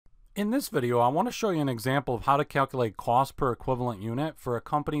In this video, I want to show you an example of how to calculate cost per equivalent unit for a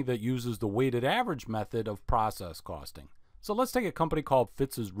company that uses the weighted average method of process costing. So let's take a company called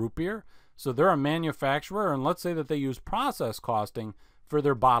Fitz's Root Beer. So they're a manufacturer, and let's say that they use process costing for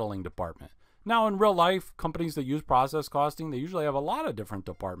their bottling department. Now, in real life, companies that use process costing, they usually have a lot of different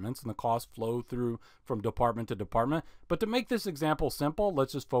departments, and the costs flow through from department to department. But to make this example simple,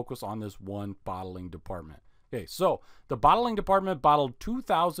 let's just focus on this one bottling department. Okay, so the bottling department bottled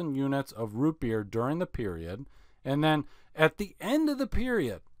 2,000 units of root beer during the period, and then at the end of the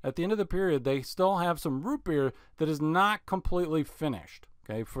period, they still have some root beer that is not completely finished,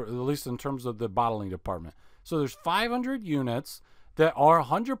 okay, for at least in terms of the bottling department. So there's 500 units that are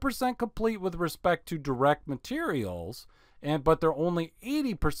 100% complete with respect to direct materials, but they're only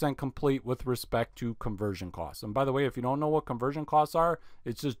 80% complete with respect to conversion costs. And by the way, if you don't know what conversion costs are,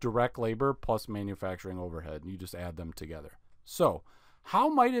 it's just direct labor plus manufacturing overhead. You just add them together. So how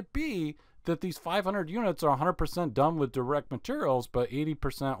might it be that these 500 units are 100% done with direct materials, but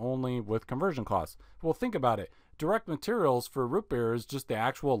 80% only with conversion costs? Well, think about it. Direct materials for root beer is just the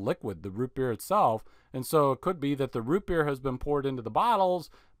actual liquid, the root beer itself. And so it could be that the root beer has been poured into the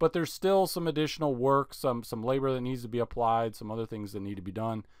bottles, but there's still some additional work, some labor that needs to be applied, some other things that need to be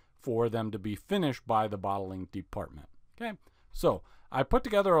done for them to be finished by the bottling department. Okay, so I put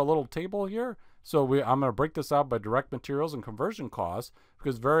together a little table here. So I'm going to break this out by direct materials and conversion costs,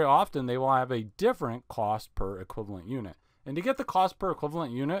 because very often they will have a different cost per equivalent unit. And to get the cost per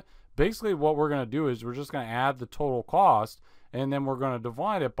equivalent unit, basically what we're going to do is we're just going to add the total cost, and then we're going to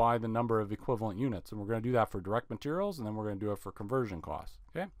divide it by the number of equivalent units. And we're going to do that for direct materials, and then we're going to do it for conversion costs.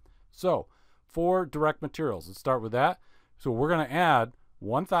 Okay, so for direct materials, let's start with that. So we're going to add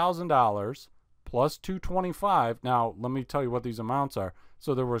 $1,000 plus $225. Now, let me tell you what these amounts are.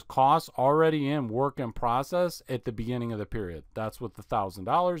 So there was costs already in work in process at the beginning of the period. That's what the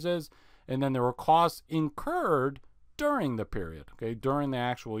 $1,000 is. And then there were costs incurred during the period, okay, during the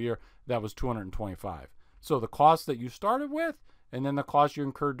actual year. That was $225. So the costs that you started with, and then the costs you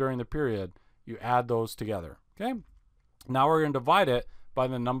incurred during the period, you add those together, okay? Now we're going to divide it by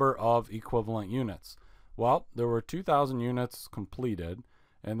the number of equivalent units. Well, there were 2,000 units completed,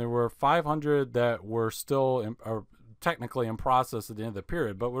 and there were 500 that were still technically in process at the end of the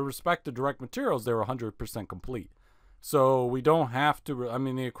period. But with respect to direct materials, they were 100% complete. So we don't have to, I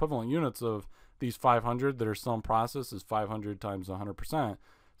mean, the equivalent units of these 500 that are still in process is 500 times 100%.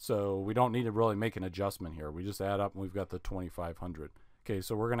 So we don't need to really make an adjustment here. We just add up and we've got the 2,500. Okay,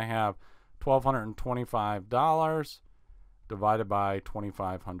 so we're going to have $1,225 divided by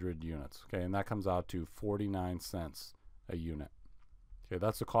 2,500 units. Okay, and that comes out to 49 cents a unit. Okay,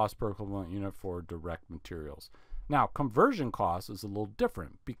 that's the cost per equivalent unit for direct materials. Now, conversion cost is a little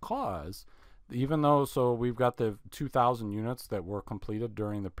different, because even though, so we've got the 2,000 units that were completed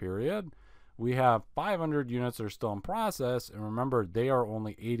during the period, we have 500 units that are still in process, and remember, they are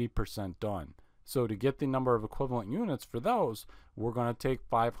only 80% done. So to get the number of equivalent units for those, we're going to take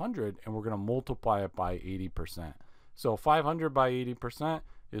 500 and we're going to multiply it by 80%. So 500 by 80%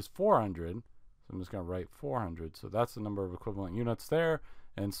 is 400. So I'm just going to write 400. So that's the number of equivalent units there.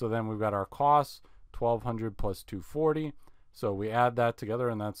 And so then we've got our costs, 1,200 plus 240. So we add that together,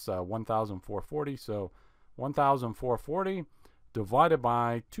 and that's 1,440. So 1,440 divided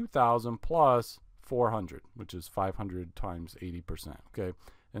by 2,000 plus 400, which is 500 times 80%. Okay,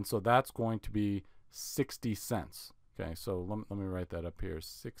 and so that's going to be 60 cents. Okay, so let me write that up here,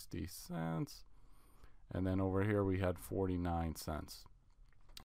 60 cents. And then over here we had 49 cents.